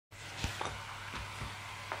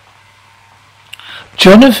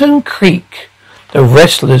Jonathan Creek, The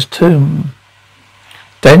Wrestler's Tomb.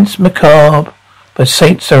 Dance Macabre by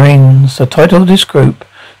Saint Serines, the title of this group,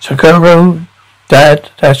 Socorro Dad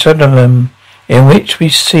Dashalam, in which we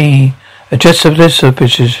see a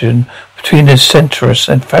juxtaposition between the centrous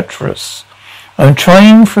and fatuous. I'm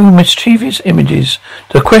trying through mischievous images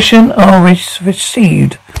to question our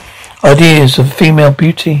received ideas of female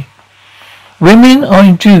beauty. Women are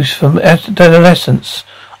induced from adolescence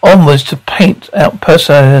onwards to paint out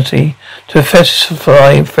personality, to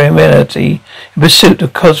specify femininity in pursuit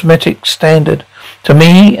of cosmetic standard. To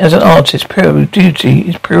me, as an artist, pure beauty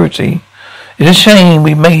is purity. It's a shame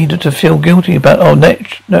we made to feel guilty about our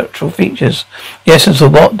natural features, the essence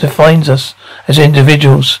of what defines us as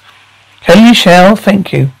individuals. Kelly Shao,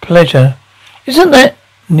 thank you. Pleasure. Isn't that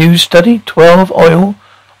new study, 12 oil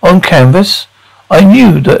on canvas? I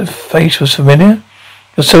knew that face was familiar.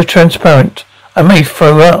 You're so transparent. I may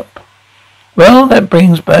throw up. Well, that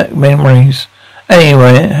brings back memories.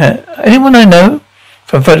 Anyway, anyone I know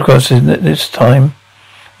from photographs at this time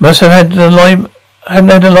must have haven't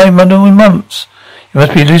had a live model in months. You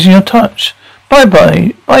must be losing your touch. Bye,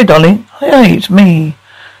 darling. Hey, it's me.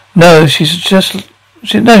 No, she's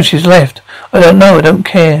left. I don't know. I don't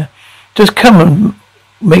care. Just come and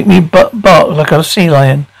make me bark like a sea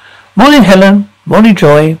lion. Morning, Helen. Morning,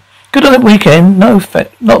 Joy. Good on the weekend. No,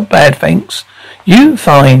 not bad, thanks. You?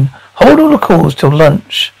 Fine. Hold all the calls till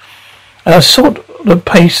lunch. And I'll sort the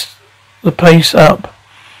place up.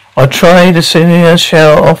 I'll try the senior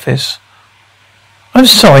shower office. I'm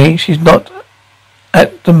sorry, she's not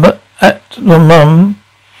at the mum.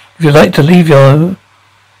 If you'd like to leave your,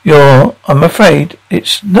 I'm afraid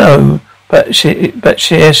it's no, but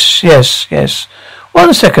yes.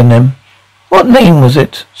 1 second then. What name was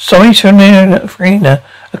it? Sorry, Serena,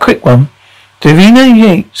 a quick one. Davina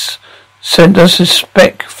Yates sent us a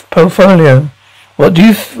spec portfolio. What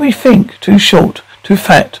do we think? Too short, too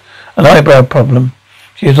fat, an eyebrow problem.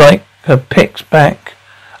 She'd like her pics back.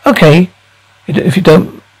 Okay,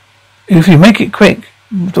 if you make it quick,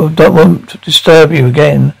 don't want to disturb you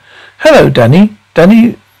again. Hello, Danny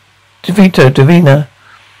Davina.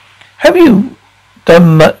 Have you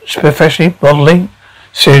done much professionally modeling?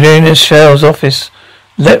 Serena Shell's office.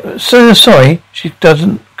 Sorry, she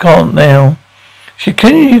can't now. She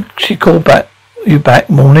called you back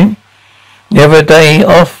morning. The other day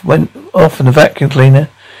went off in the vacuum cleaner.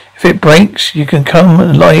 If it breaks, you can come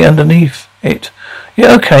and lie underneath it.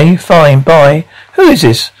 Yeah, okay, fine, bye. Who is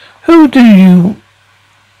this? Who do you...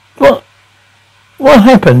 What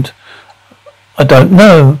happened? I don't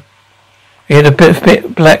know. He had a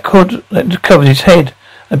bit black hood that covered his head,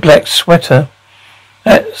 a black sweater.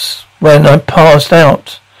 That's when I passed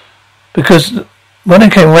out. Because when I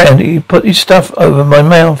came round, he put his stuff over my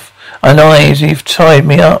mouth and eyes. He tied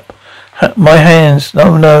me up. My hands.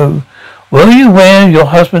 No. Were you aware your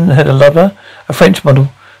husband had a lover? A French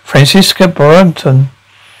model. Francisca Boranton.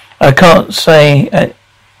 I can't say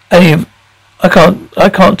any. I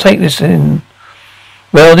can't take this in.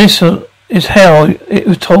 Well, this is how it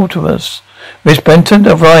was told to us. Miss Brenton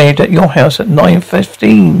arrived at your house at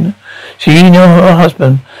 9:15. She and her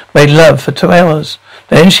husband made love for 2 hours.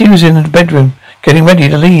 Then she was in the bedroom, getting ready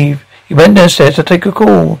to leave. He went downstairs to take a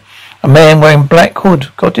call. A man wearing black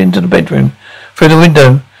hood got into the bedroom through the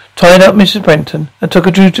window, tied up Mrs. Brenton, and took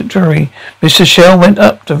her to the jury. Mr. Shell went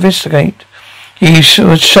up to investigate. He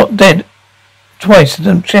was shot dead twice in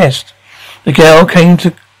the chest. The girl comes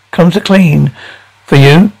to clean for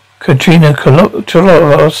you. Katrina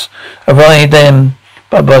Choloros arrived then,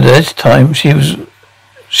 but by this time she and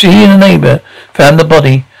a neighbour found the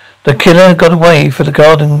body. The killer got away for the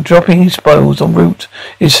garden, dropping his spoils en route,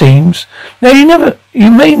 it seems. Now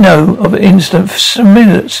you may know of an incident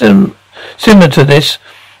similar to this,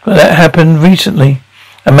 but that happened recently.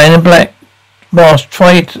 A man in black mask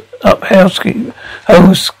tried up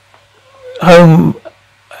householders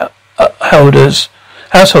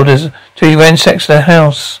till he ransacked their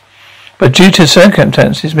house. But due to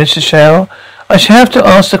circumstances, Mr. Shao, I shall have to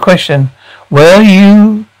ask the question, where were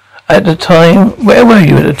you at the time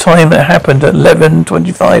that happened at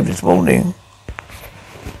 11:25 this morning?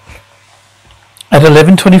 At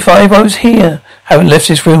 11:25 I was here. Haven't left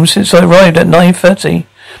this room since I arrived at 9:30.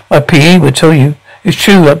 My PA would tell you. It's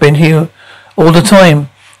true, I've been here all the time.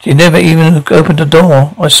 She never even opened the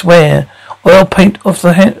door, I swear. Oil paint off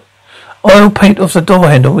the door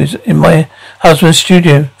handle is in my husband's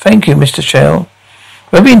studio. Thank you, Mr. Shell.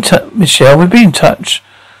 Miss Shell, we'll be in touch.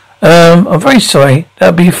 I'm very sorry.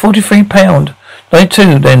 That'll be £43.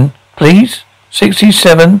 92 then, please.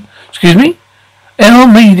 67. Excuse me? L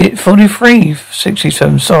made it 43.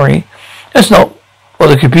 67, sorry. That's not what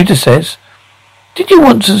the computer says. Did you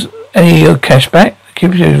want any of your cash back? The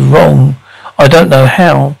computer is wrong. I don't know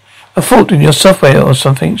how. A fault in your software or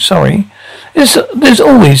something. Sorry. There's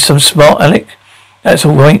always some smart aleck. That's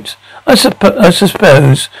all right. I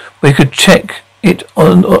suppose we could check it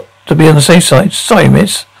on to be on the safe side. Sorry,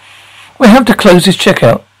 miss. We have to close this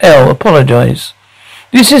checkout. Apologise.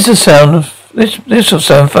 This is the sound of this will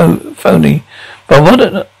sound phony.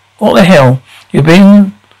 But what the hell? You've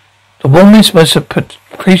been the warmest, most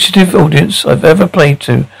appreciative audience I've ever played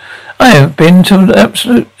to. I have been to it's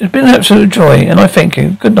been an absolute joy, and I thank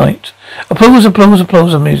you. Good night. Applause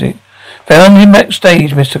of music. Found him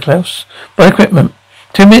backstage, Mr. Klaus. By equipment.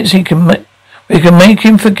 2 minutes we can make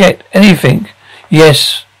him forget anything.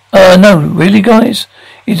 Yes. No, really, guys?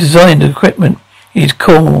 He designed the equipment. He's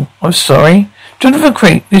cool. I'm sorry. Jonathan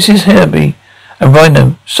Crete, this is Herbie and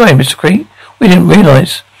Rhino. Sorry, Mr. Crete. We didn't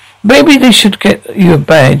realise. Maybe they should get you a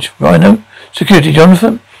badge, Rhino. Security,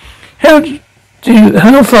 Jonathan. How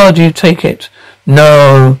far do you take it?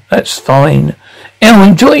 No, that's fine.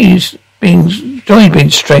 Enjoy being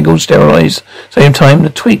strangled, sterilised. Same time, the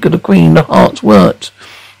tweak of the Queen of Hearts worked.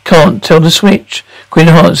 Can't tell the switch. Queen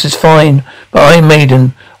of Hearts is fine, but I'm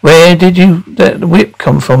Maiden. Where did the whip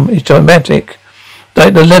come from? It's dramatic.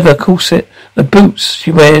 Like the leather corset, the boots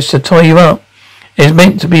she wears to tie you up. It's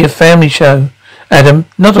meant to be a family show. Adam,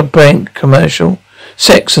 not a bank commercial.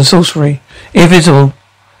 Sex and sorcery. Invisible.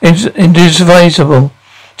 Indivisible.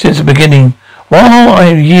 Since the beginning. While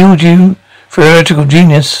I yield you theoretical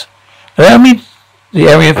genius, allow me the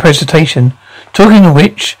area of presentation. Talking of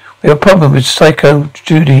which, we have a problem with Psycho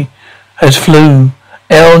Judy has flu.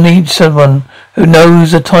 Elle needs someone who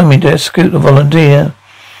knows the timing to execute the volunteer.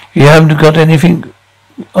 You haven't got anything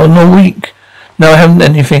on all week? No, I haven't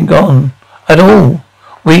anything on at all.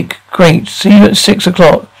 Week, great. See you at 6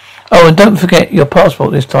 o'clock. Oh, and don't forget your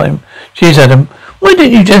passport this time. Cheers, Adam. Why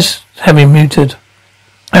didn't you just have him muted?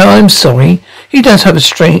 Oh, I'm sorry. He does have a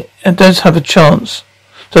chance.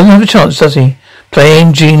 Doesn't have a chance, does he?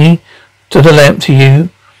 Playing genie to the lamp to you.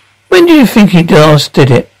 When do you think he last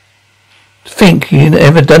did it? Think he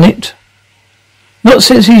ever done it? Not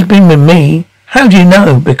since he's been with me. How do you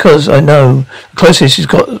know? Because I know. The closest he's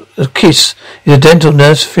got a kiss is a dental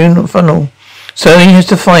nurse funnel. So he has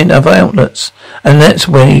to find other outlets. And that's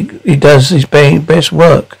where he does his best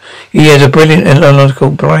work. He has a brilliant analytical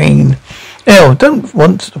brain. Don't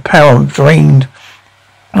want the power drained.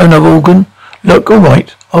 Another organ? Look,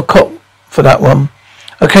 alright. I'll cop for that one.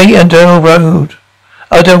 Okay, Andale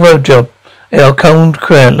Road job. Combed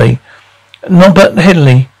quietly. Not but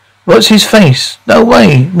Headley. What's his face? No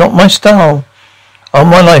way. Not my style. All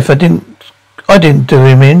my life I didn't do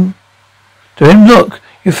him in. Do him? Look,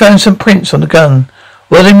 you found some prints on the gun.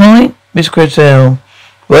 Were they mine? Miss Grizel.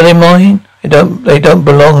 Were they mine? They don't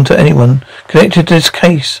belong to anyone connected to this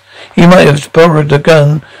case. He might have borrowed the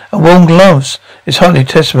gun and worn gloves. It's hardly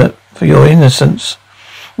testament for your innocence.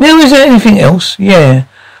 Now, is there anything else? Yeah.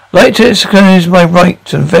 Like to exercise my right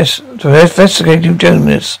to investigate you,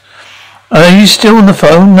 Jonas. Are you still on the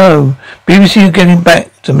phone? No. BBC are getting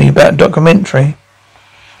back to me about a documentary.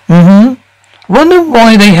 Wonder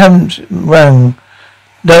why they haven't rang.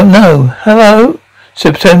 Don't know. Hello,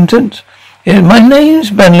 Superintendent. Yeah, my name's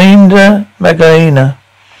Belinda Magdalena.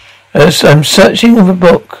 I'm searching of a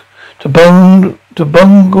book to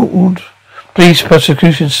bungled police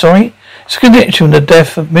prosecution. Sorry, it's a connection with the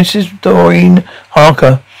death of Mrs. Doreen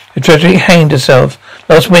Harker, who tragically hanged herself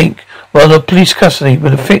last week while in police custody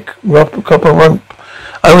with a thick copper rope.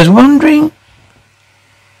 I was wondering,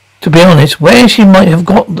 to be honest, where she might have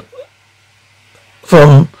got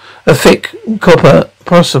from a thick copper,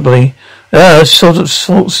 possibly. Sort of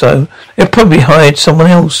thought so. It probably hired someone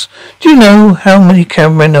else. Do you know how many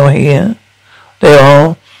cameramen are here? There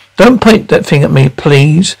are. Don't point that thing at me,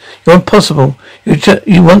 please. You're impossible.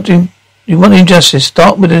 You want injustice.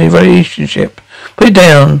 Start with a relationship. Put it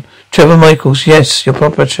down. Trevor Michaels. Yes, your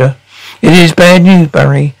proprietor. It is bad news,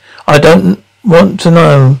 Barry. I don't want to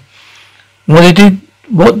know.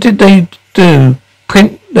 What did they do?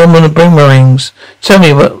 Print them on the boomerangs. Tell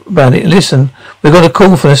me about it. Listen, we got a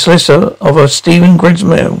call from the solicitor of a Stephen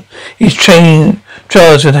Griswold. He's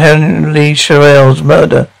charged with Henry Sherrill's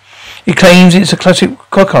murder. He claims it's a classic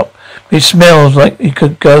cock-up. It smells like it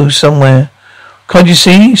could go somewhere. Can't you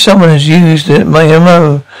see? Someone has used it.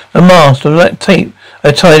 The mask of that tape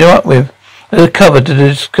I tied her up with. There's a cover to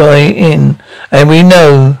this guy in, and we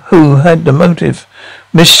know who had the motive.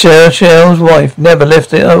 Miss Sherrill's wife never left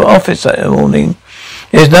the office that morning.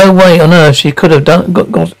 There's no way on earth she could have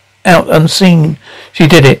got out unseen. She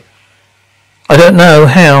did it. I don't know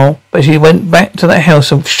how, but she went back to that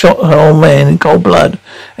house and shot her old man in cold blood,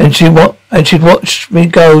 and she'd watched me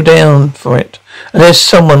go down for it. And there's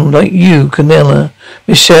someone like you, Cornelia.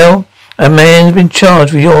 Michelle, a man's been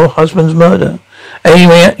charged with your husband's murder. Any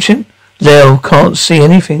reaction? Leo can't see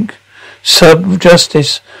anything.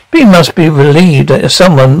 Sub-justice. He must be relieved that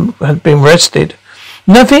someone had been arrested.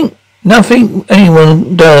 Nothing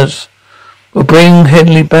anyone does will bring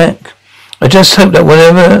Henley back. I just hope that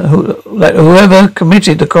whoever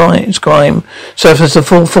committed the crime suffers the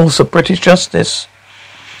full force of British justice.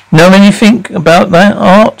 Know anything about that,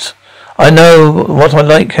 Art? I know what I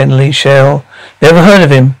like, Henley Shell. Never heard of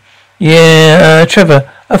him. Yeah,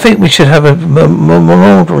 Trevor, I think we should have a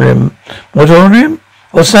moratorium. Moratorium?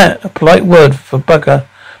 What's that? A polite word for bugger.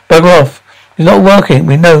 Bugger off. He's not working.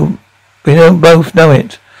 We both know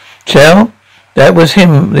it. Shell? That was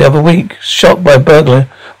him the other week, shot by a burglar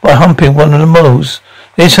by humping one of the models.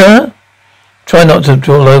 This her? Try not to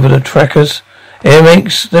draw over the trackers. It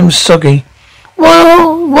makes them soggy.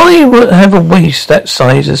 Well, why have a waist that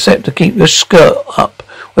size except to keep your skirt up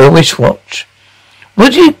with a wristwatch?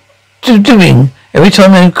 What are you doing? Every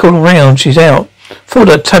time I call around, she's out. Thought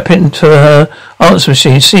I'd tap into her answer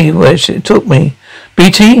machine, see where it took me.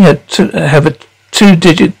 BT have a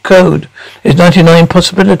 2-digit code. There's 99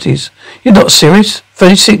 possibilities. You're not serious?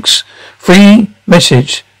 36. Free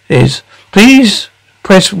message is, please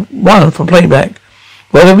press 1 for playback.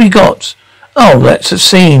 What have we got? Oh, that's a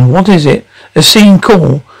scene. What is it? A scene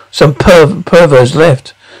call. Some perverts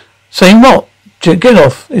left. Saying what? Get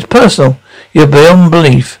off. It's personal. You're beyond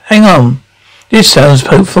belief. Hang on. This sounds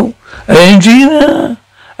hopeful. Angelina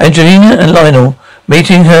and Lionel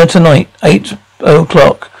meeting her tonight, 8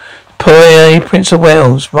 o'clock. Prince of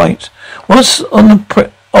Wales, right? What's on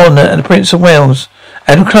the Prince of Wales?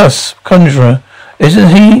 Adam Cluss, conjurer,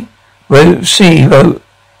 isn't he? Row C,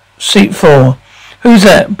 seat 4. Who's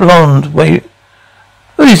that blonde?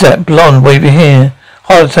 Who is that blonde wavy hair?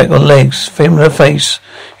 Heart attack on legs, film on her face.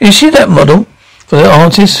 Is she that model for the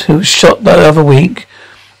artist who was shot the other week?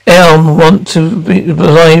 Elm want to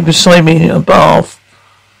be beside me in a bath.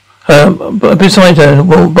 Beside her,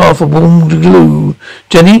 a bath of warm glue.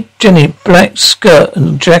 Jenny, black skirt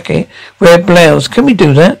and jacket, red blouse. Can we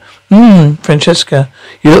do that? Francesca,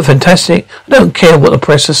 you look fantastic. I don't care what the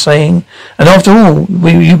press is saying. And after all,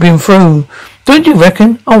 you've been through. Don't you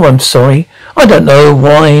reckon? Oh, I'm sorry. I don't know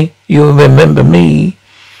why you remember me.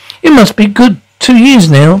 It must be good 2 years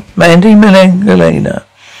now. Mandy Magdalena.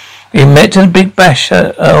 We met in a big bash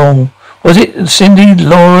at, was it Cindy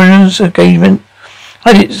Laura's engagement?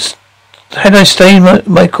 Had I stayed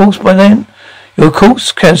my course by then? Your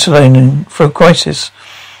course cancelling for a crisis.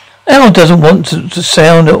 Al doesn't want to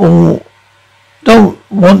sound at all. Don't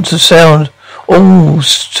want to sound all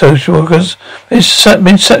social workers. It's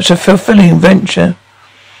been such a fulfilling venture.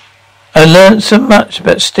 I learned so much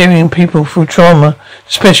about steering people through trauma,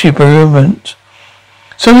 especially bereavement.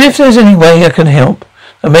 So if there's any way I can help,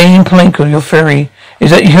 the main plank of your theory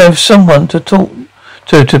is that you have someone to talk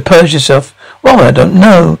to purge yourself. Well, I don't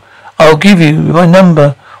know. I'll give you my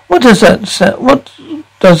number. What does that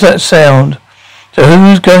sound? So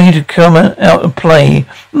who's going to come out and play?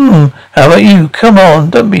 How about you? Come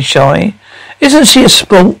on, don't be shy. Isn't she a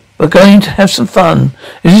sport? We're going to have some fun.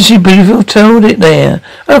 Isn't she beautiful? Told it there.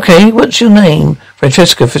 Okay, what's your name?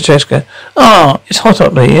 Francesca. It's hot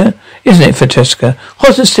up here, isn't it, Francesca?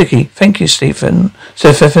 Hot and sticky. Thank you,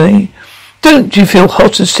 Stephanie. Don't you feel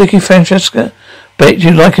hot and sticky, Francesca? Bet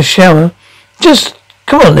you like a shower. Just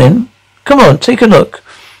come on then. Come on, take a look.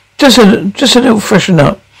 Just a little freshen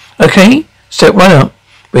up. Okay? Step right up.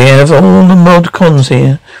 We have all the mod cons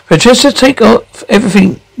here. Francesca, take off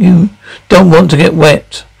everything you don't want to get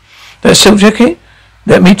wet. That silk jacket?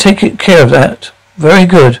 Let me take care of that. Very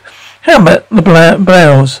good. How about the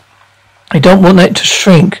blouse? I don't want that to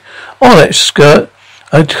shrink. Oh, that skirt.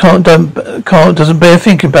 Doesn't bear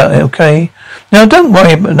thinking about it, okay? Now don't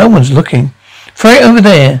worry, no one's looking. Throw it over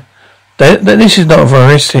there. This is not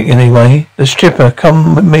voyeuristic anyway. The stripper,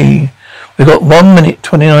 come with me. We've got 1 minute,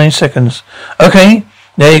 29 seconds. Okay,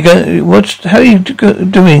 there you go. How are you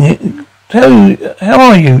doing? How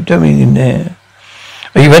are you doing in there?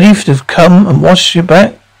 Are you ready to come and wash your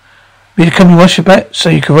back? So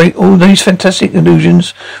you can rate all these fantastic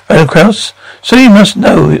illusions, Van Kraus? So you must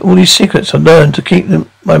know all these secrets I learned to keep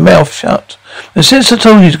my mouth shut. And since I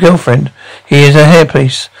told you, girlfriend, he is a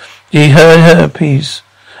hairpiece. You heard her piece.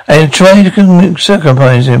 And try to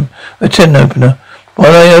circumcise him with a tin opener.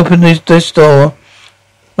 While I open this door,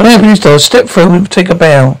 step through and take a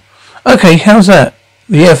bow. Okay, how's that?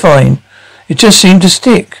 Yeah, fine. It just seemed to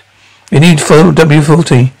stick. You need full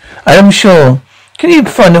W40. I'm sure. Can you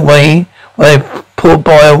find a way when I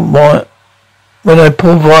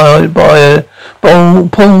pulled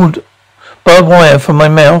barbed wire from my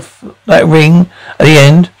mouth, that ring at the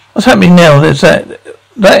end. What's happening now? Is that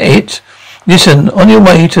it? Listen, on your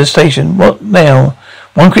way to the station. What now?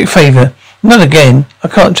 One quick favour. Not again. I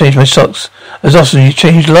can't change my socks as often as you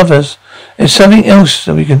change lovers. There's something else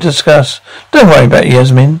that we can discuss. Don't worry about it,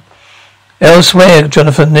 Yasmin. Elsewhere,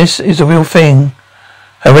 Jonathan, this is a real thing.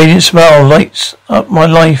 Her radiant smile lights up my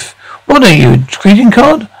life. What are you, a greeting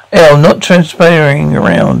card? Not transpiring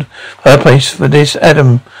around her place for this,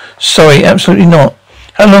 Adam. Sorry, absolutely not.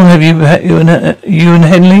 How long have you and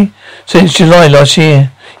Henley? Since July last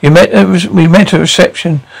year. We met at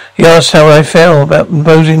reception. He asked how I felt about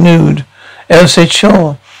posing nude. Elle said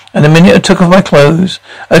sure. And the minute I took off my clothes,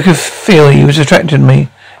 I could feel he was attracted to me.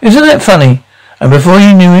 Isn't that funny? And before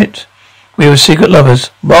you knew it, we were secret lovers.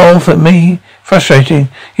 Well, for me, frustrating.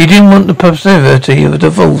 He didn't want the possibility of a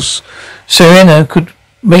divorce. Serena could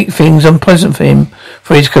make things unpleasant for him,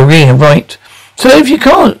 for his career, right? So if you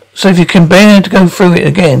can bear to go through it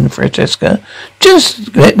again, Francesca,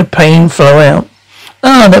 just let the pain flow out.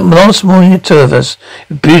 That last morning, the two of us.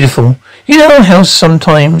 Beautiful. You know how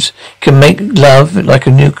sometimes you can make love like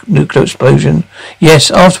a nuclear explosion? Yes,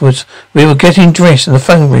 afterwards, we were getting dressed and the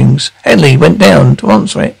phone rings. Henley went down to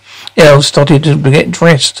answer it. Elle started to get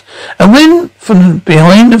dressed. And when, from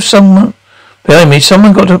behind me, someone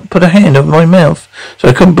got to put a hand over my mouth so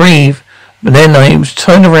I couldn't breathe. But then I was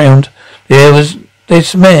turned around. There was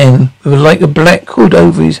this man with like a black hood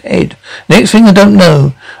over his head. Next thing I don't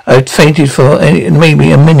know, I'd fainted for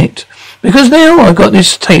maybe a minute. Because now I got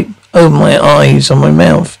this tape over my eyes and my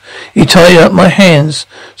mouth. He tied up my hands.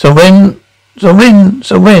 So when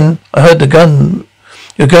I heard the gun,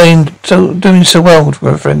 you're doing so well,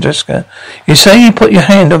 Francesca. You say you put your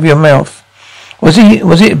hand over your mouth. Was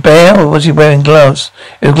it bare or was he wearing gloves?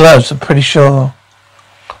 It was gloves, I'm pretty sure.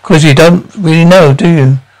 Because you don't really know, do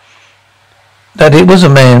you? That it was a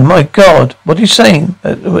man. My God, what are you saying?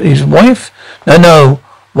 His wife? No.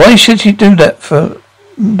 Why should she do that to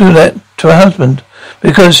her husband?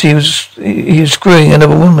 Because he was screwing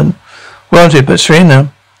another woman. Granted, but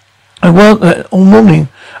Serena, I worked all morning.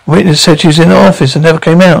 A witness said she was in the office and never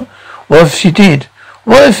came out. What if she did?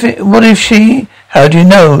 What if she? How do you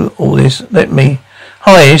know all this? Let me.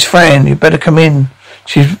 Hi, it's Fran. You better come in.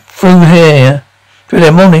 She's through there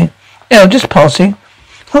morning. Yeah, just passing.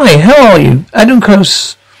 Hi, how are you? Adam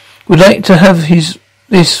Close would like to have his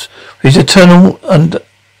eternal and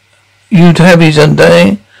you to have his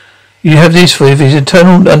undying. You have this for his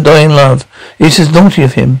eternal undying love. This is naughty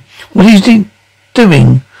of him. What is he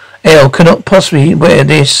doing? Elle cannot possibly wear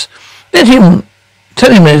this. Tell him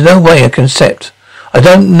there's no way I can accept. I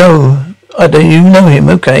don't know. You know him,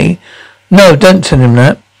 okay? No, don't tell him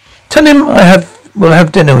that. Tell him we'll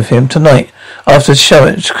have dinner with him tonight after the show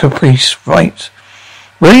at Caprice, right?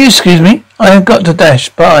 Will you excuse me? I have got to dash.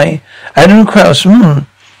 Bye. Adam Krause.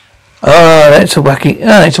 It's a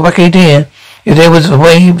wacky idea. If there was a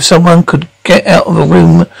way someone could get out of a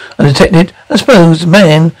room undetected, I suppose the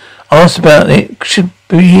man asked about it should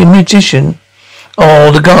be a magician.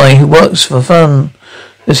 Or the guy who works for fun.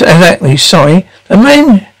 Exactly, sorry. The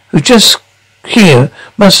man who just here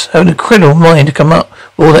must have an incredible mind to come up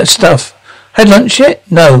with all that stuff. Had lunch yet?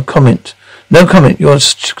 No comment. You're a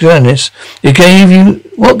journalist.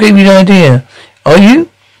 What gave you the idea? Are you?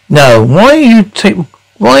 No. Why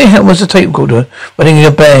was the tape recorder running in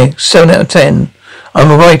your bag? 7 out of 10.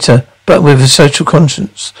 I'm a writer, but with a social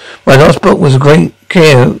conscience. My last book was a great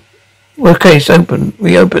case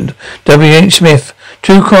reopened. W.H. Smith.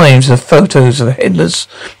 True crimes of photos of headless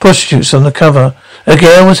prostitutes on the cover. A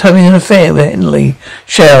girl was having an affair with Henley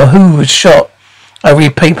Shell, who was shot. I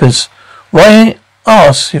read papers. Why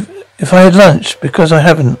ask if I had lunch? Because I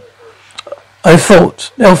haven't. Elle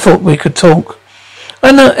thought we could talk.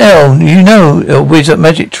 I know, Elle, you know you're a whiz at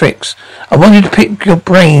magic tricks. I wanted to pick your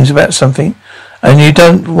brains about something, and you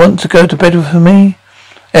don't want to go to bed with me?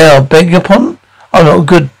 Elle, beg your pardon? I'm not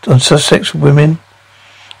good on such sex with women.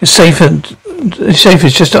 It's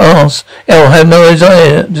safest just to ask. Elle, I have no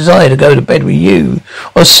desire to go to bed with you,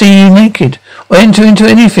 or see you naked, or enter into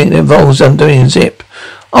anything that involves undoing a zip.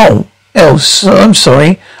 Oh, Elle, I'm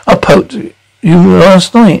sorry. I poked you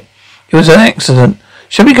last night. It was an accident.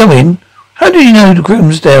 Shall we go in? How do you know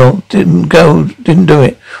Grimsdale didn't do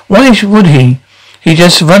it? Why would he? He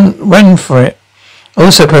just ran for it.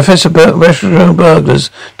 Also, Professor restaurant burglars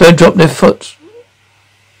don't drop their foot,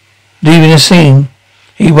 leaving a scene.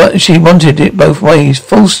 She wanted it both ways.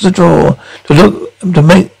 Forced the drawer to look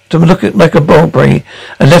like a robbery,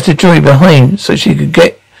 and left the jury behind so she could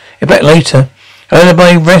get it back later. Her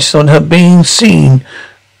alibi rests on her being seen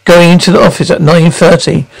going into the office at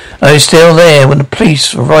 9:30. I was still there when the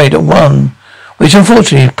police arrived at 1, which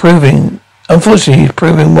unfortunately Unfortunately, he's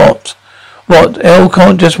proving what? What? Elle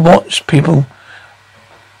can't just watch people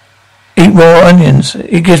eat raw onions.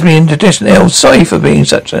 It gives me indigestion. Elle, sorry for being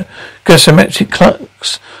such a gastrometric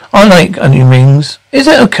klux. I like onion rings. Is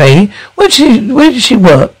that okay? Where did she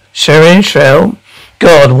work? Sherry Shell?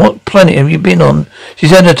 God, what planet have you been on?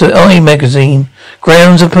 She's editor of I magazine.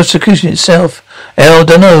 Grounds of prosecution itself. Elle,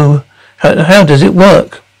 dunno. How does it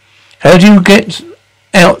work? How do you get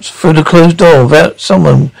out through the closed door without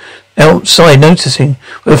someone outside noticing?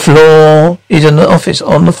 The floor is in the office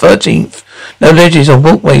on the 13th. No ledges or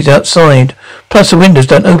walkways outside. Plus the windows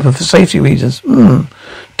don't open for safety reasons. Do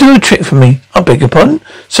a trick for me. I beg your pardon?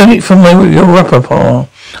 Something from your repertoire.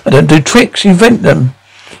 I don't do tricks, you invent them.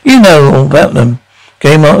 You know all about them.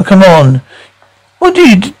 Game on, come on. What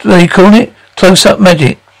do they call it? Close-up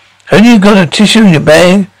magic. Have you got a tissue in your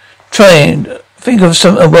bag? Try and think of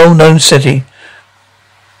a well-known city.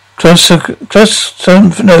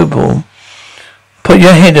 Constantinople. Put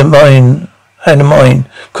your head in mine.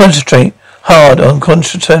 Concentrate hard on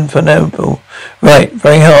Constantinople. Right,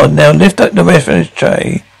 very hard. Now lift up the reference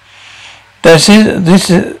tray. That's it. That's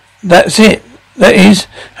it. That is.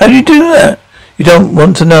 How do you do that? You don't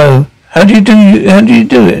want to know. How do you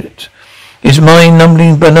do it? It's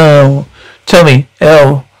mind-numbing banal. Tell me,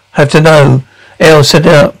 Elle. Have to know. Elle said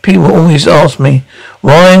out. People always ask me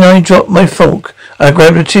why I dropped my fork. I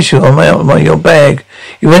grabbed a tissue out of your bag.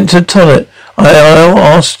 You went to the toilet. I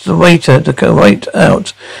asked the waiter to go right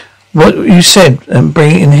out what you said and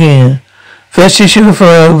bring it in here. First tissue for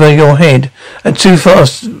over your head and too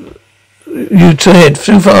fast.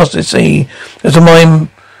 Too fast to see. That's a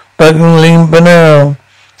mind-boggling banal.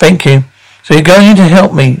 Thank you. So you're going to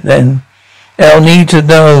help me then? I'll need to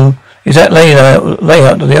know exact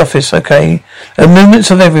layout of the office, okay? The movements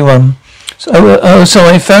of everyone. So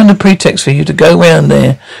I found a pretext for you to go round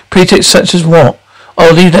there. Pretext such as what?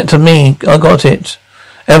 Oh, leave that to me. I got it.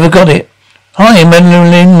 Ever got it? Hi,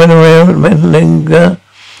 Madeline,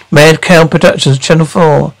 Mad Cow Productions, Channel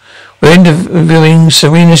 4. We're interviewing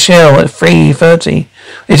Serena Shell at 3:30.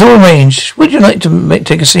 It's all arranged. Would you like to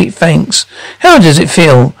take a seat? Thanks. How does it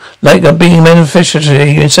feel? Like I'm being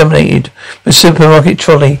beneficially inseminated with supermarket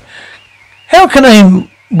trolley. How can I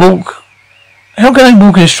walk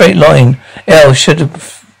in a straight line? Elle should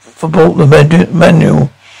have bought the manual.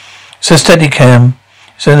 It's a steady cam.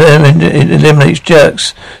 So it eliminates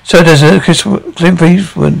jerks. So does Clint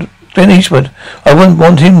Eastwood. I wouldn't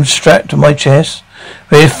want him strapped to my chest.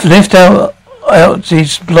 If lift out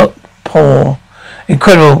his block paw.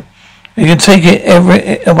 Incredible. You can take it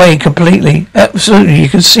away completely. Absolutely. You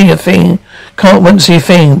can see a thing. Can't want to see a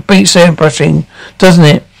thing. Beats airbrushing, doesn't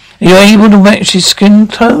it? Are you able to match his skin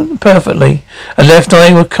tone perfectly? A left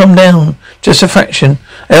eye will come down. Just a fraction.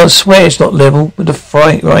 I swear it's not level with the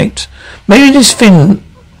right. Maybe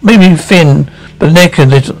thin, but neck a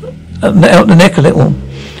little, out the neck a little.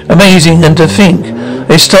 Amazing, and to think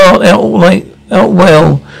they start out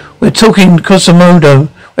well. We're talking Cosimodo.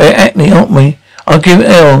 We're acne, aren't we? I'll give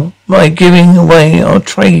Elle by giving away our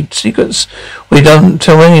trade secrets. We don't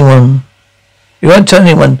tell anyone. You won't tell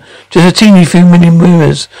anyone. Just a teeny few million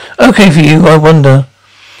viewers. Okay for you, I wonder.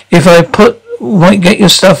 If I might get your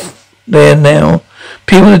stuff there now.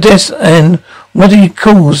 People at the desk and what he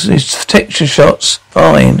calls his texture shots.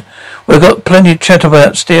 Fine. We've got plenty of chat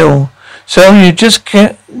about still. So you're just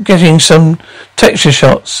getting some texture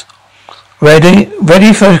shots.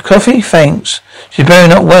 Ready for coffee? Thanks. She's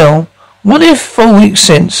bearing up well. What if 4 weeks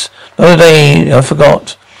since, the other day, I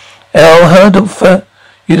forgot. Elle heard of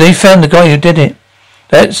you. They found the guy who did it.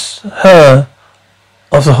 That's her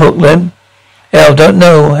off the hook then. Elle don't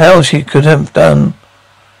know how she could have done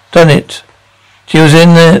it. She was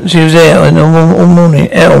there all morning.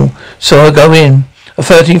 Elle saw her go in. A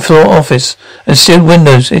 13th floor office and sealed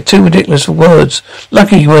windows. It's too ridiculous for words.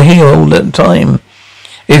 Lucky you were here all the time.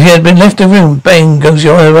 If you had been left the room, bang goes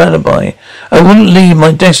your alibi. I wouldn't leave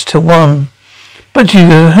my desk till 1. But you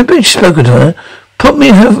have been spoken to her.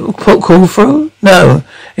 Put call through? No.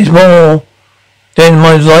 It's more than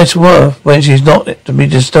my life's worth when she's not to be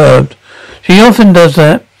disturbed. She often does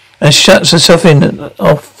that and shuts herself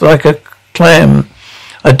off like a clam.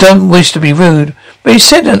 I don't wish to be rude, but he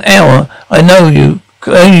said an hour. I know you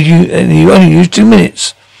only used 2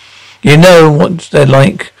 minutes. You know what they're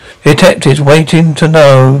like. Detectives waiting to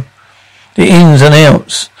know the ins and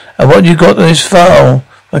outs. And what you got in this file?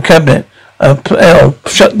 A cabinet. Elle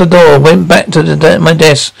shut the door, went back to my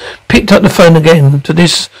desk, picked up the phone again to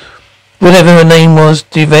this, whatever her name was,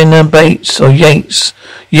 Divina Bates or Yates.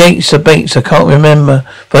 Yates or Bates, I can't remember.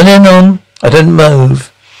 From then on, I didn't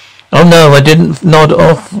move. Oh no, I didn't nod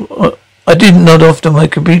off to my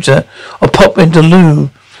computer or pop into loo.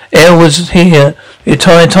 Elle was here the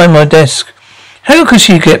entire time on my desk. How could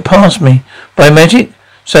she get past me? By magic?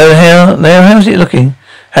 So how's it looking?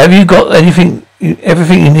 Have you got everything you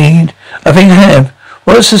need? I think I have.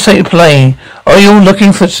 What's the state of play? Are we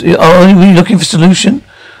looking for solution?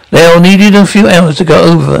 They all needed a few hours to go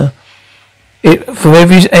over it from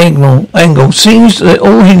every angle. Seems that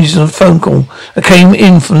all hinges on a phone call that came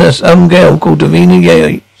in from this girl called Davina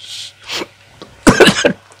Yates.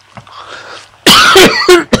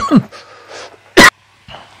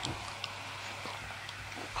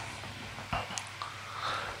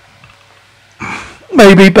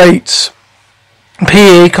 Maybe Bates.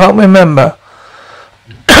 P.E. can't remember.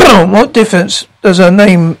 What difference does her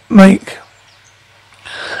name make?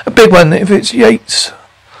 A big one if it's Yates.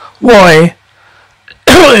 Why?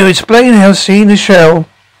 You explain how seeing Shell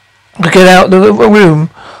to get out of the room,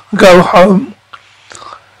 go home,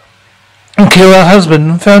 and kill her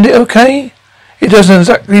husband. Found it okay? It doesn't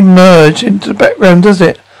exactly merge into the background, does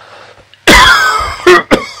it?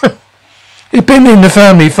 It's been in the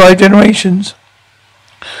family 5 generations.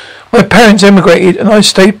 My parents emigrated and I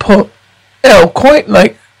stayed put. Elle, quite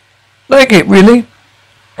like it, really.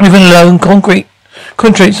 Living alone,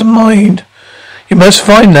 contracts the mind. You must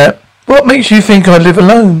find that. What makes you think I live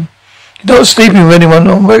alone? You're not sleeping with anyone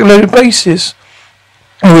on a regular basis.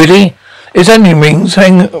 Really? His onion rings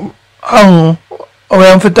hung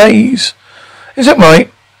around for days. Is that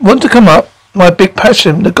right? Want to come up? My big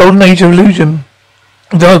passion, the golden age of illusion.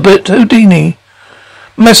 Albert Houdini.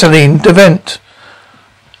 Marceline Devent.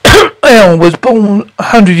 Elle was born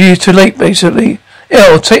 100 years too late, basically.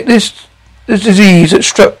 Elle, take this disease that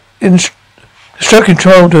struck in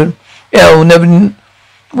childhood. Elle never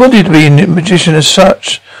wanted to be a magician as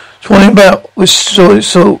such. Swanning about with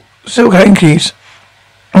silk hankies.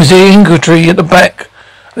 There's the inventory at the back.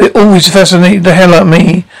 It always fascinated the hell out of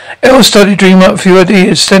me. Elle started dreaming up a few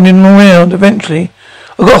ideas, sending them around. Eventually,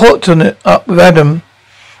 I got hooked on it up with Adam.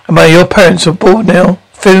 And your parents are bored now.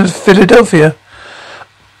 Philadelphia.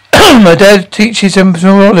 My dad teaches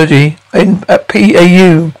embryology at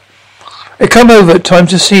PAU. They come over at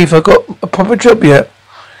times to see if I got a proper job yet.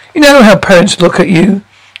 You know how parents look at you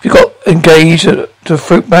if you got engaged to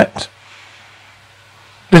fruit bat.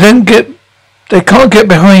 They can't get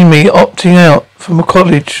behind me opting out from a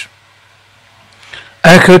college.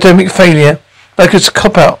 Academic failure, like it's a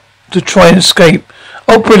cop out to try and escape.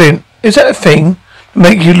 Oh, brilliant! Is that a thing?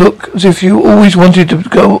 Make you look as if you always wanted to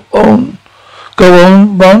go on,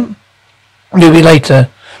 run? Maybe later.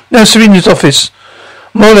 Now Serena's office,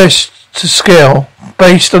 more or less to scale,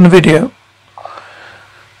 based on the video.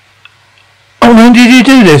 Oh, when did you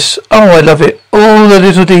do this? Oh, I love it. All the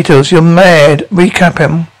little details. You're mad. Recap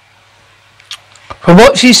him. From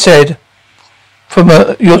what she said, from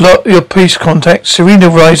your police contact, Serena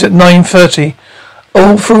arrives at 9:30.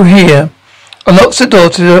 All through here. Unlocks the door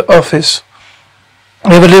to the office.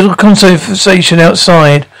 We have a little conversation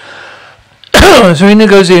outside. Serena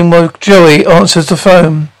goes in while Joey answers the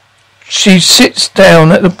phone. She sits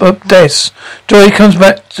down at the desk. Joey comes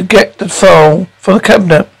back to get the file from the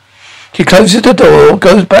cabinet. She closes the door,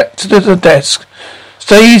 goes back to the desk,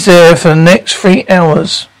 stays there for the next 3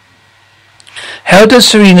 hours. How does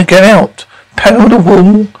Serena get out? Panel the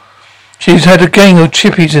wall? She's had a gang of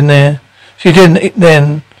chippies in there. She didn't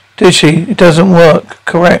then, did she? It doesn't work.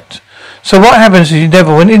 Correct. So what happens if you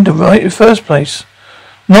never went in the first place?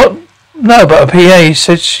 No, but a PA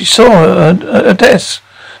said she saw a desk.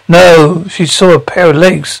 No, she saw a pair of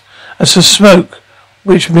legs and some smoke,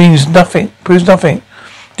 which means nothing, proves nothing.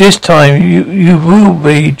 This time you will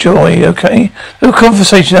be Joy, okay? Little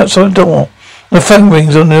conversation outside the door. The phone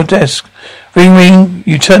rings on your desk. Ring,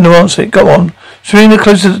 you turn to answer it. Go on. Serena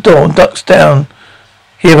closes the door and ducks down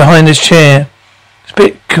here behind this chair. It's a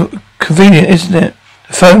bit convenient, isn't it?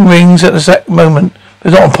 The phone rings at the exact moment,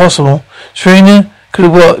 but it's not impossible. Serena could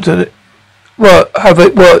have have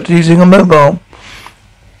it worked using a mobile.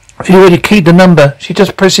 If you already keyed the number, she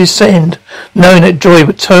just presses send, knowing that Joy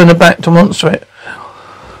would turn her back to answer it.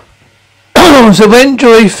 So when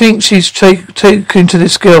Joy thinks she's taken to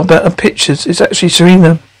this girl about her pictures, it's actually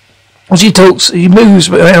Serena. As she talks, he moves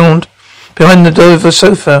around behind the door of the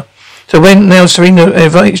sofa. So when now Serena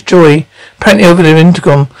invites Joy, apparently over the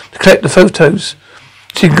intercom, to collect the photos,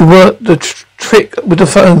 she can work the trick with the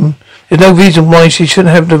phone. There's no reason why she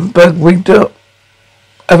shouldn't have the bug rigged up.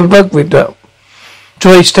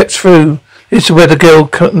 Joy steps through. This is where the girl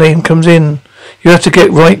name comes in. You have to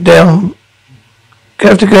get right down.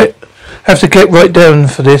 Have to get right down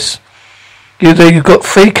for this. You've got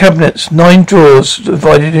 3 cabinets, 9 drawers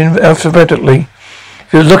divided in alphabetically.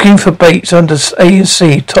 If you're looking for Bates under A and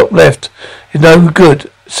C, top left, is no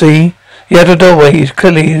good. See, He had a doorway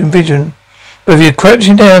clearly envisioned. But if you're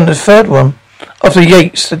crouching down the third one, after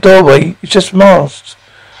Yates, the doorway is just masked.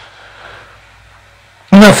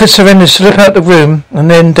 Enough for Serena to slip out the room and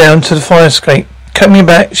then down to the fire escape. Coming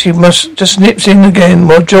back, she must just nips in again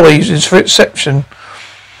while Joy is for reception.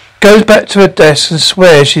 Goes back to her desk and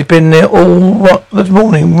swears she's been there all the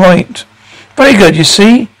morning. Right. Very good, you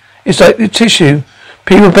see? It's like the tissue.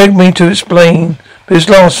 People beg me to explain, but it's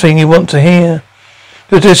the last thing you want to hear.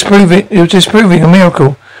 You're disproving a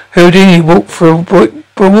miracle. Houdini walked through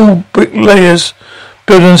a bricklayers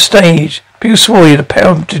built on stage. People swore you the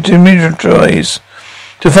power to demilitarize.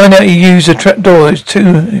 To find out you use a trapdoor is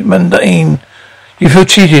too mundane. You feel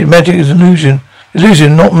cheated. Magic is illusion.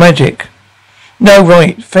 Illusion, not magic. No,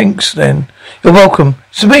 right. Thanks, then. You're welcome.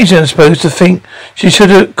 It's amazing, I suppose, to think she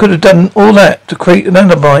could have done all that to create an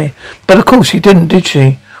alibi. But of course she didn't, did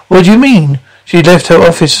she? What do you mean? She left her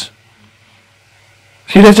office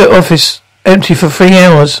empty for 3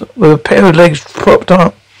 hours with a pair of legs propped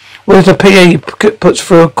up. Whereas the PA puts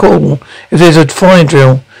through a call if there's a fire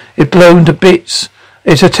drill. It's blown to bits.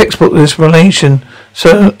 It's a textbook explanation,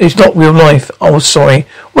 so it's not real life. Oh, sorry.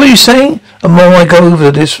 What are you saying? The more I go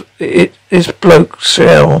over this bloke's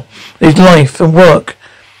shell, his life and work,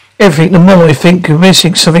 everything, the more I think I'm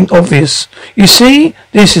missing something obvious. You see?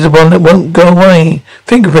 This is the one that won't go away.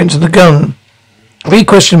 Fingerprints on the gun. 3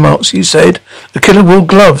 question marks, you said. The killer wore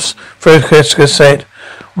gloves, Francesca said.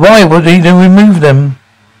 Why would he then remove them?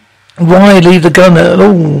 Why leave the gun at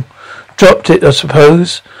all? Dropped it, I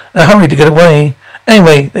suppose. In a hurry to get away.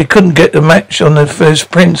 Anyway, they couldn't get the match on the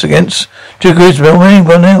first prints against Duke Isabel or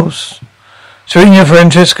anyone else. Serena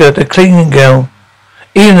Francesca, the cleaning girl.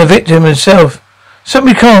 Even the victim himself.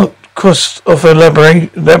 Somebody can't cross off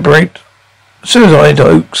elaborate suicide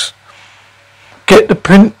hoax. Yet the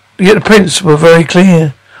prints were very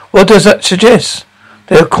clear. What does that suggest?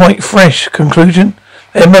 They are quite fresh. Conclusion?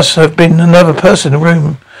 There must have been another person in the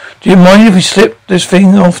room. Do you mind if we slip this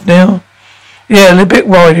thing off now? Yeah, a little bit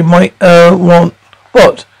worried you might want...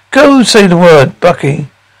 What? Go say the word, Bucky.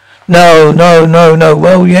 No.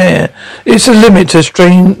 Well, yeah. It's a limit to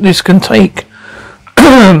strain this can take.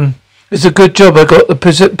 It's a good job I got the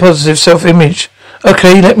positive self-image.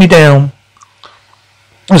 Okay, let me down.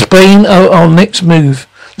 Explain our next move.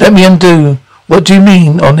 Let me undo. What do you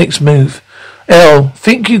mean, our next move? L,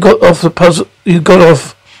 think you got off a puzzle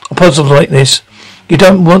like this. You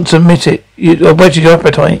don't want to admit it. You whet your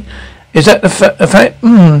appetite. Is that the fact?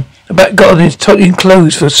 The back garden is totally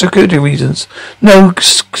closed for security reasons. No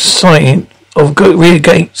sign of rear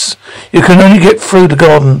gates. You can only get through the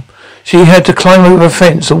garden. She had to climb over a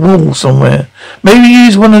fence or wall somewhere. Maybe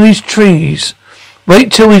use one of these trees.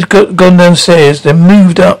 Wait till he's gone downstairs, then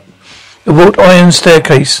moved up the wrought iron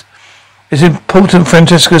staircase. It's important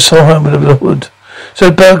Francesca saw her with the hood.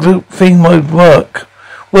 So burglar thing might work.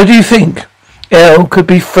 What do you think? Elle could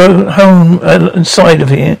be thrown home inside of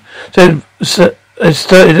here. So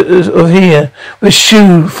of here, with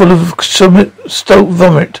shoe full of stoke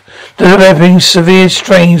vomit, developing severe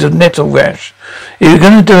strains of nettle rash. If you're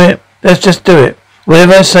going to do it, let's just do it.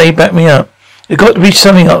 Whatever I say, back me up. There's got to be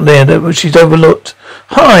something up there that she's overlooked.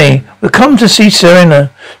 Hi, we've come to see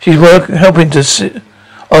Serena. She's helping to sit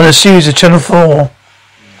on a series of Channel 4.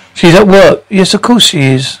 She's at work. Yes, of course she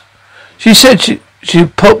is. She said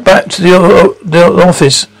she'd pop back to the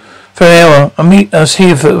office for an hour and meet us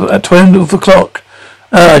here at 12 o'clock.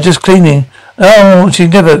 Just cleaning. Oh, she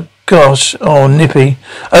never. Gosh, oh, Nippy.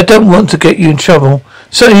 I don't want to get you in trouble.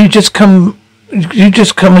 So you just come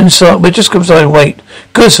inside. We'll just come inside and wait.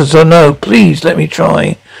 Goodness, I know. Please let me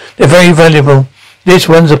try. They're very valuable. This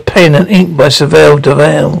one's a pen and ink by Savile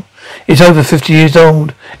Duval. It's over 50 years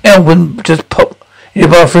old. Elle wouldn't just pop in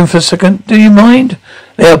your bathroom for a second. Do you mind?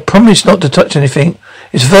 Now, promise not to touch anything.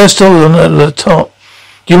 It's first door on the top.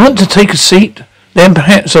 Do you want to take a seat? Then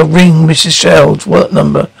perhaps I'll ring Mrs. Shell's work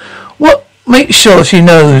number. What? Make sure she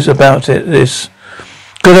knows about this.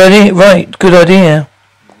 Good idea. Right, good idea.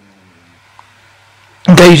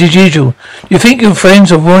 Engage as usual. You think your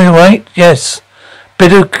friends are Roy right? Yes.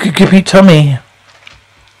 Bit of gippy tummy.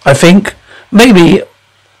 I think. Maybe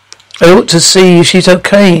I ought to see if she's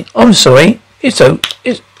okay. I'm sorry.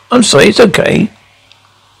 I'm sorry, it's okay.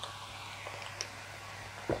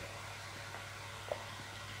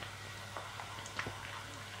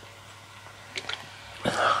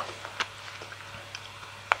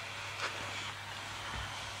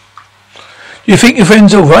 You think your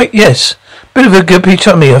friend's all right? Yes. Bit of a gippy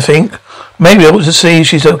tummy, I think. Maybe I ought to see if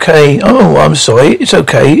she's okay. Oh, I'm sorry. It's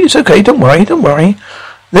okay. It's okay. Don't worry.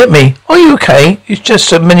 Let me. Are you okay? It's just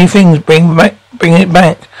so many things. Bring it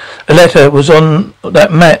back. A letter was on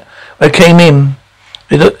that mat. I came in.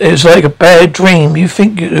 It's like a bad dream. You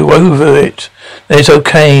think you're over it. It's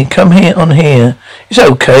okay. Come here on here. It's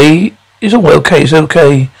okay. It's all okay. It's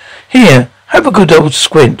okay. Here, have a good old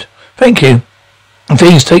squint. Thank you.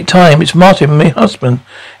 Things take time. It's Martin, my husband.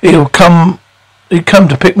 He'll come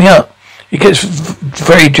to pick me up. He gets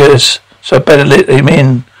very jealous, so I better let him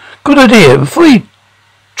in. Good idea. Before he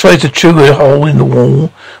tries to chew a hole in the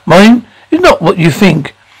wall, mine is not what you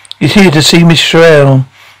think. He's here to see Miss Sherrill.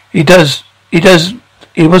 He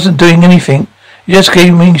wasn't doing anything. He just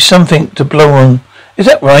gave me something to blow on. Is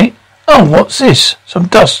that right? Oh, what's this? Some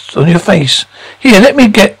dust on your face. Here, let me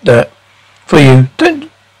get that for you. Don't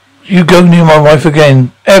you go near my wife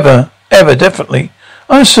again. Ever, definitely.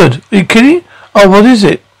 Understood. Are you kidding? Oh, what is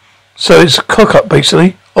it? So it's a cock-up,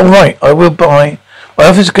 basically. All right, I will buy. My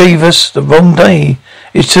office gave us the wrong day.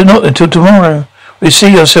 It's not until tomorrow. We'll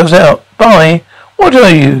see ourselves out. Bye. What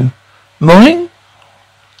are you? Morning?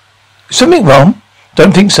 Something wrong?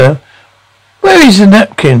 Don't think so. Where is the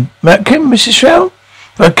napkin? Napkin, Mrs. Shell?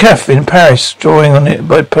 A cafe in Paris, drawing on it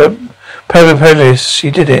by Peripelis. She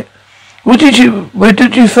did it. Where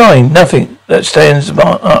did you find? Nothing. That stands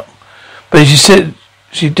up. But she said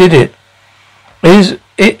she did it.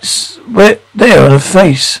 It's where there on her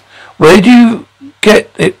face. Where do you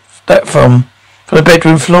get that from? From the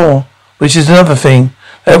bedroom floor. Which is another thing.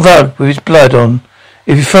 That rug with his blood on.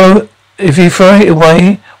 If you throw it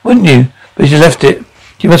away, wouldn't you? But you left it.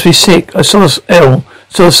 You must be sick. I saw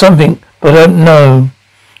something, but I don't know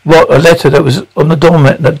what. A letter that was on the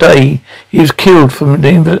doormat that day he was killed from the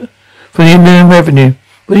Inland Revenue.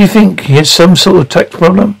 What do you think? He had some sort of tax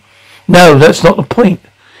problem? No, that's not the point.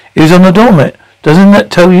 It was on the doormat. Doesn't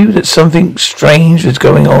that tell you that something strange is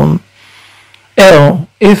going on?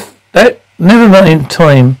 If that, never mind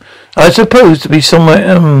time. I suppose to be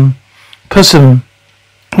somewhere, possum.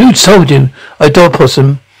 Who told you? I adore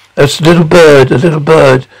possum. A little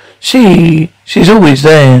bird. She's always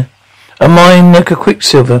there. A mind like a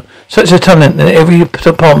quicksilver. Such a talent in every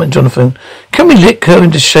department, Jonathan. Can we lick her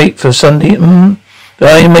into shape for Sunday? The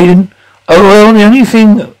Iron Maiden? Oh, well, the only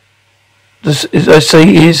thing I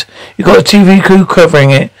say is you've got a TV crew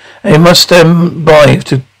covering it, and you must stand by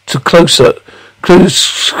to closer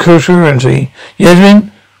security.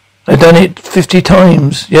 Yasmin, I've done it 50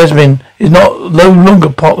 times. Yasmin is no longer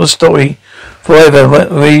part of the story for whatever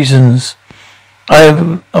reasons.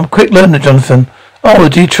 I'm a quick learner, Jonathan. Oh,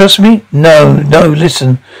 do you trust me? No,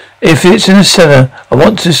 listen. If it's in a cellar, I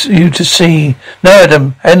want you to see. No,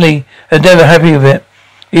 Adam, Henley is never happy with it.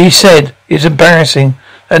 He said it's embarrassing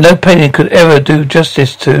and no painting could ever do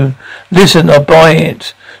justice to. Listen, I'll buy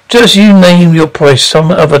it. Just you name your price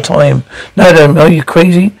some other time. No, Adam, are you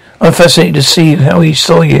crazy? I'm fascinated to see how he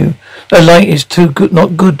saw you. The light is too good,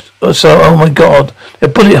 not good. So, oh my God, they're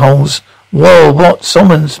bullet holes. Whoa, what?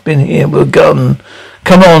 Someone's been here with a gun.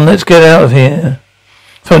 Come on, let's get out of here.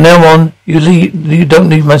 From now on, you don't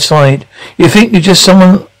leave my side. You think you're just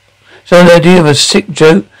some idea of a sick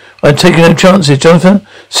joke? I'm taking no chances, Jonathan.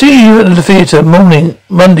 See you at the theatre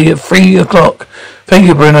Monday at 3 o'clock. Thank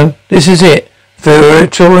you, Bruno. This is it.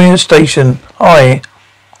 Victoria Station. Hi.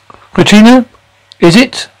 Katrina? Is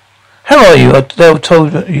it? How are you? They'll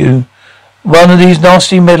told you. One of these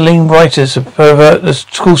nasty meddling writers to pervert the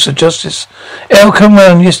course of justice. Elle came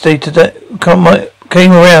around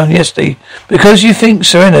yesterday because you think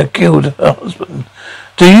Serena killed her husband.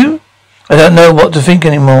 Do you? I don't know what to think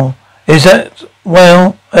anymore. Is that,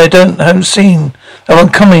 well, haven't seen that one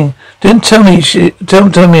coming. Didn't tell me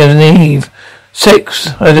as naive. Sex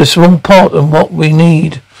had a small part of what we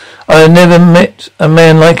need. I had never met a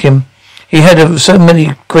man like him. He had so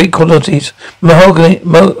many great qualities. Mahogany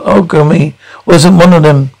wasn't one of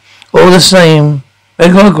them. All the same.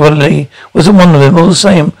 Mahogany wasn't one of them. All the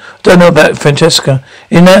same. Don't know about Francesca.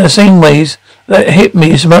 In that same ways, that hit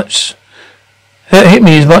me as much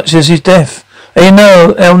as his death.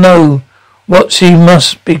 I'll know what she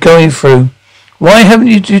must be going through. Why haven't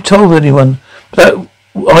you told anyone that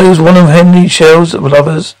I was one of Henry Shell's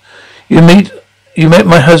lovers? You met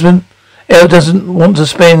my husband. Elle doesn't want to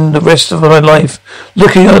spend the rest of my life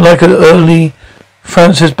looking like an early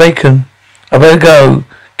Francis Bacon. I better go.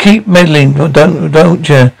 Keep meddling, don't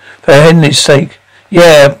you? For Henry's sake.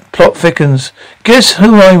 Yeah, plot thickens. Guess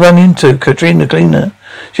who I ran into? Katrina Cleaner.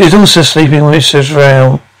 She was also sleeping with Mrs.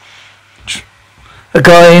 Rao. A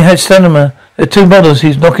guy had stamina. There are two models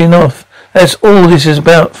he's knocking off. That's all this is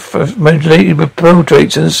about. Related with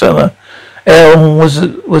portraits in the cellar. Elle was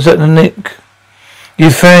at the nick. Your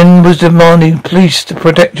friend was demanding police to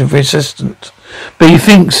protection for his assistant. But he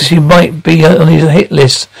thinks she might be on his hit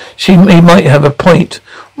list. He might have a point.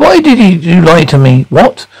 Why did you lie to me?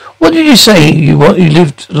 What? What did you say? You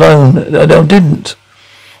lived alone? I didn't.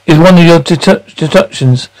 Is one of your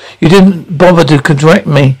deductions. You didn't bother to correct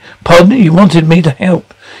me. Pardon? You wanted me to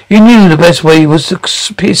help. You knew the best way was to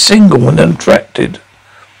appear single and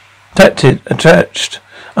attached.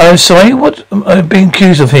 I'm sorry, what am I being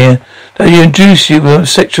accused of here? That you induced you with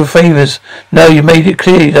sexual favours. No, you made it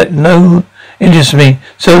clear that no interest in me.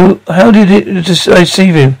 So how did it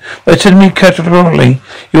deceive you? By telling me categorically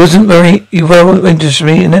you weren't interested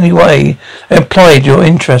in me in any way, implied your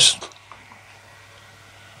interest.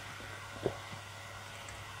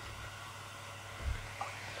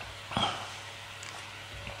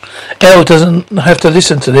 Elle doesn't have to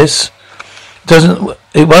listen to this.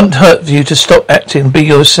 It won't hurt you to stop acting and be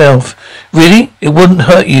yourself. Really? It wouldn't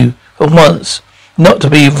hurt you for once not to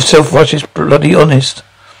be self-righteous, bloody honest.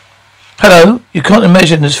 Hello? You can't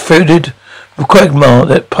imagine this fruited quagmire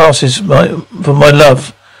that passes for my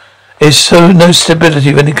love. There's so no stability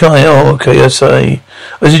of any kind. Oh, okay, I say.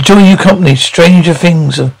 I was enjoying your company. Stranger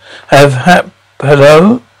things have happened.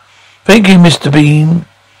 Hello? Thank you, Mr. Bean.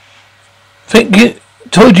 Thank you.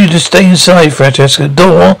 Told you to stay inside, Francesca.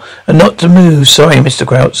 Door and not to move. Sorry, Mr.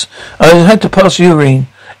 Krauts. I had to pass urine.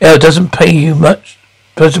 Elle doesn't pay you much.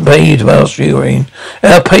 Doesn't pay you to pass urine.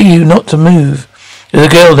 I'll pay you not to move. There's a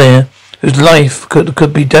girl there whose life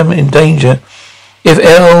could be in danger. If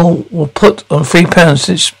Elle will put on £3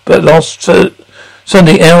 since last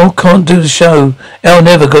Sunday, Elle can't do the show. Elle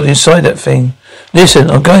never got inside that thing.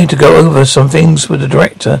 Listen, I'm going to go over some things with the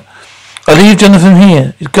director. I'll leave Jonathan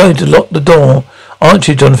here. He's going to lock the door. Aren't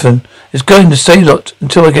you, Jonathan? It's going to stay locked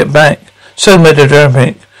until I get back. So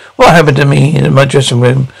melodramatic. What happened to me in my dressing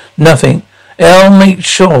room? Nothing. I'll make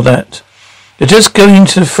sure of that. You're just going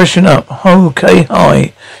to freshen up. Okay,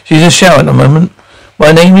 hi. She's in the shower at the moment.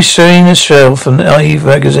 My name is Serena Shell from the Eve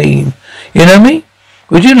magazine. You know me?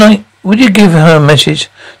 Would you give her a message?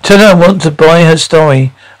 Tell her I want to buy her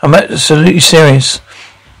story. I'm absolutely serious.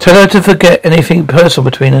 Tell her to forget anything personal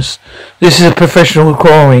between us. This is a professional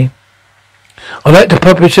inquiry. I'd like to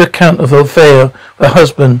publish an account of her affair with her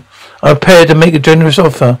husband. I'm prepared to make a generous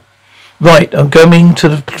offer. Right, I'm going to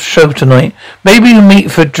the show tonight. Maybe we'll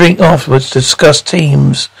meet for a drink afterwards to discuss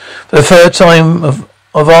teams. For the third time of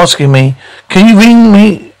asking me, can you ring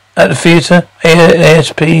me at the theatre?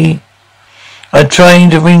 ASP. I'm trying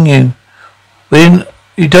to ring you.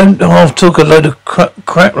 You don't half took a load of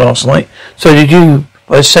crap last night. So did you.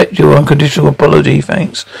 I accept your unconditional apology,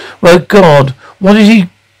 thanks. My God, what is he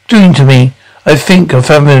doing to me? I think I've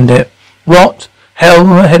found it. What? How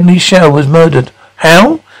Henry Shell was murdered?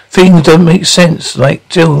 How? Things don't make sense, like,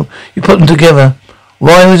 till you put them together.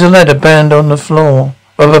 Why was a ladder banned on the floor?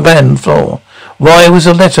 Why was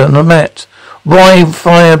a letter on the mat? Why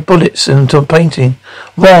fire bullets into a painting?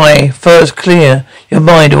 Why? First clear your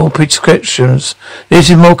mind of all prescriptions.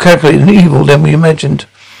 This is more calculated and evil than we imagined.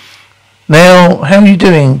 Now, how are you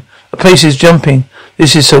doing? The place is jumping.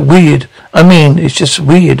 This is so weird. I mean, it's just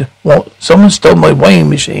weird. What? Someone stole my weighing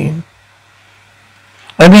machine.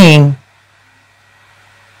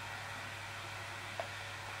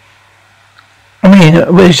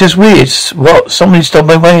 It's just weird. What? Somebody stole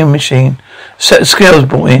my weighing machine. A set of scales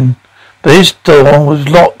brought in. But this door was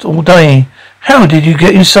locked all day. How did you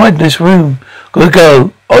get inside this room? Gotta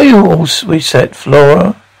go. Are you all reset,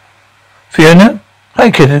 Flora? Fiona? Hi,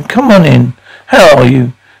 kitten. Come on in. How are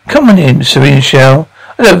you? Come on in, Serena Shell.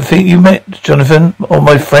 I don't think you met Jonathan or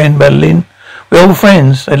my friend Madeline. We're all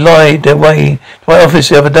friends. They lied their way to my office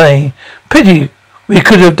the other day. Pity we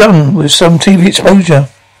could have done with some TV exposure.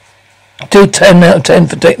 Still 10 out of 10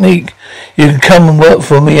 for technique. You can come and work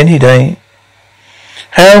for me any day.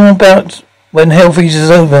 How about when hell freezes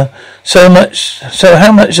over? So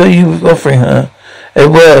how much are you offering her?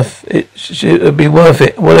 It'd be worth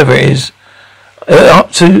it, whatever it is.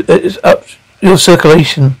 Up your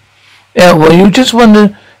circulation. Yeah, well, you just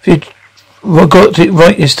wonder if you got it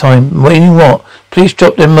right this time. Waiting what? Please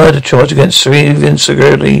drop their murder charge against Serena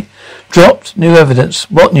Segurely. Dropped? New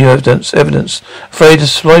evidence. What new evidence? Evidence. Afraid to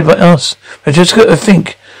supply by us. I just got to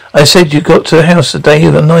think. I said you got to the house the day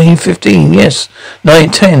of 9:15. Yes.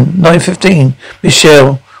 9:10. 9:15.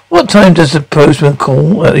 Michelle, what time does the postman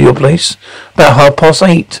call at your place? About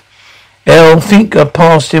 8:30. I think I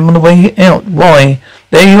passed him on the way out. Why?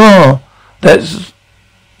 There you are.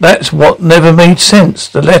 That's what never made sense.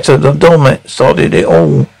 The letter, the doormat started it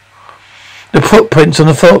all. The footprints on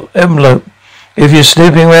the envelope. If you're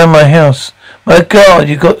snooping around my house. My God,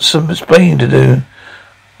 you got some explaining to do.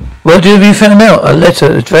 What have you found out? A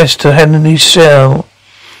letter addressed to Henry Shell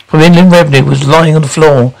from Inland Revenue was lying on the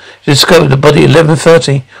floor. She discovered the body at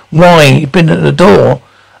 11:30. Why? He'd been at the door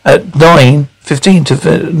at 9:15 to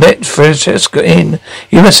let Francesca in.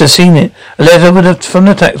 You must have seen it. A letter from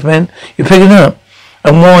the taxman. You pick it up.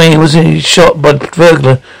 And why was he shot by the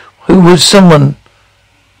burglar? Would someone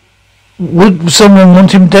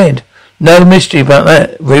want him dead? No mystery about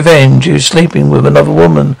that. Revenge. He was sleeping with another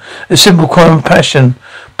woman. A simple crime of passion.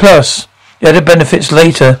 Plus, the other benefits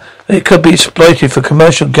later. It could be exploited for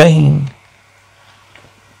commercial gain.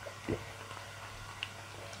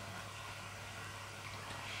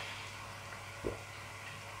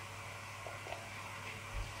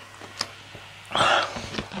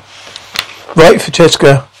 Right,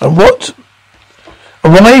 Francesca. And what?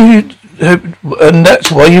 And why you? And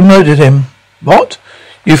that's why you murdered him. What?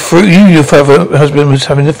 Your father husband was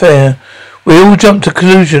having an affair. We all jumped to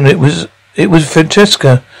conclusion it was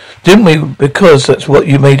Francesca, didn't we? Because that's what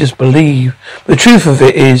you made us believe. But the truth of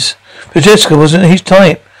it is, Francesca wasn't his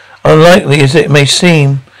type. Unlikely as it may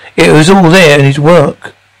seem, it was all there in his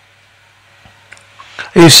work.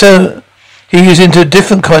 He is into a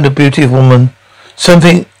different kind of beauty of woman.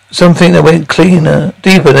 Something that went cleaner,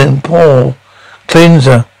 deeper than Paul.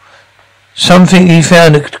 Cleanser. Something he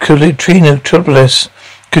found in Katrina Troublous.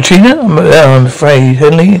 Katrina? I'm afraid.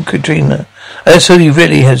 Henley and Katrina. That's who he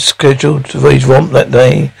really had scheduled for his romp that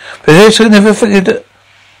day. But Francesca never figured it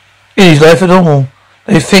in his life at all.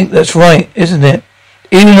 They think that's right, isn't it?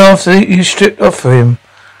 Even after you stripped off for him,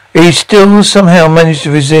 he still somehow managed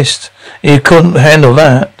to resist. He couldn't handle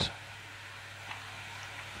that.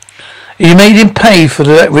 You made him pay for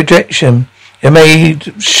that rejection. You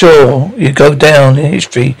made sure you go down in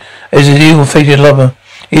history as an ill-fated lover.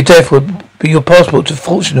 Your death would be your passport to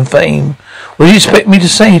fortune and fame. What do you expect me to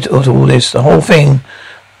say to all this? The whole thing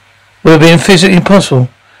would have been physically impossible.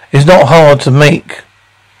 It's not hard to make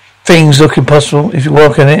things look impossible if you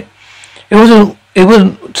work on it. It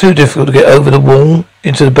wasn't too difficult to get over the wall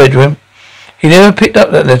into the bedroom. He never picked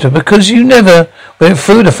up that letter because you never went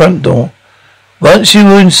through the front door. Once you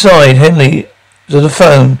were inside Henley to the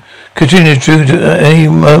phone, Katrina drew at any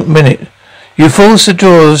minute. You forced the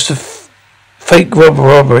drawers to fake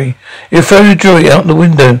robbery. You throw the jewelry out the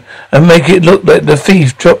window and make it look like the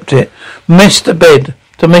thief dropped it. Mess the bed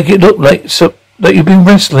to make it look like that you've been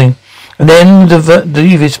wrestling. And then the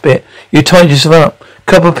devious bit, you tied yourself up,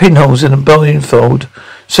 couple pinholes in a blindfold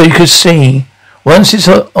so you could see. Once it's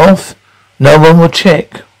off, no one will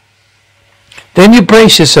check. Then you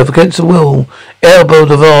brace yourself against the wall, elbow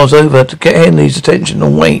the vase over to get Henley's attention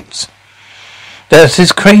and wait. That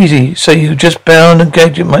is crazy, so you just bound and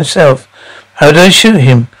gagged it myself. How did I shoot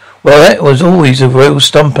him? Well, that was always a real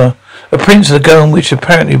stumper. A prince of the gun which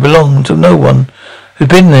apparently belonged to no one who'd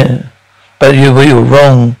been there. But you were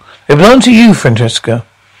wrong. They belong to you, Francesca.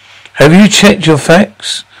 Have you checked your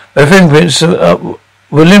facts? My fingerprints were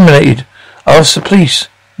eliminated. Ask the police.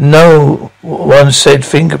 No one said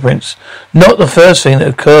fingerprints. Not the first thing that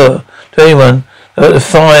occurred to anyone that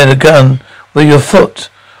fired a gun with your foot.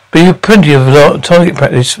 But you have plenty of target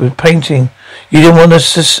practice with painting. You didn't want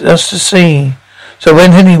us to see. So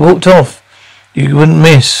when Henry walked off, you wouldn't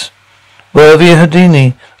miss. Wherever you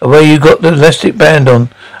Houdini, where you got the elastic band on,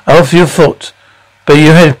 off your foot. But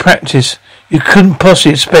you had practice. You couldn't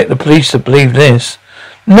possibly expect the police to believe this.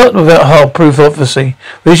 Not without hard proof, obviously,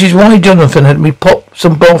 which is why Jonathan had me pop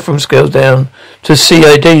some bathroom scales down to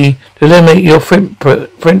CID to eliminate your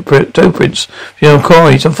toe prints for your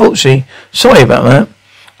inquiries. Unfortunately, sorry about that.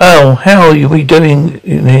 Oh, how are we doing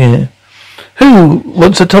in here? Who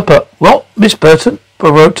wants a top up? What, Miss Burton?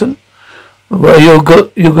 Well,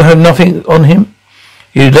 you've have nothing on him.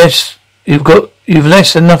 You've less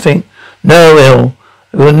than nothing. No, El.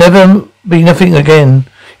 It will never be nothing again.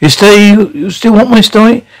 You still want my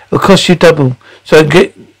story? It'll cost you double. So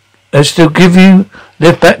I'll still give you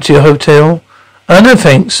lift back to your hotel. No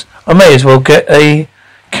thanks. I may as well get a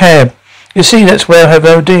cab. You see, that's where I have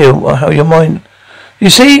no idea how your mind. You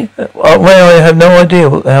see, where I have no idea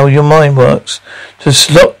how your mind works. To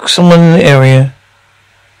lock someone in the area.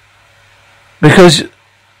 Because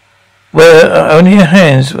where only your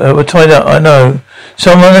hands were tied up, I know.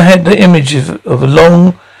 Someone had the image of a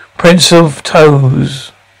long prints of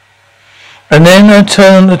toes. And then I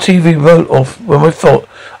turned the TV remote off when I thought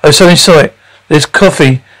I suddenly saw it. This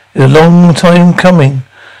coffee is a long time coming.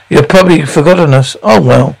 You've probably forgotten us. Oh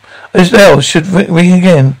well. This bell should ring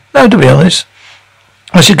again. No, to be honest.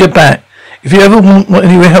 I should get back. If you ever want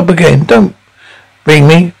any help again, don't ring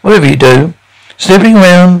me. Whatever you do. Slipping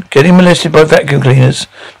around, getting molested by vacuum cleaners.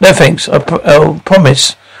 No thanks. I'll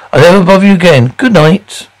promise I'll never bother you again. Good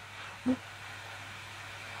night.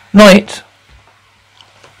 Night.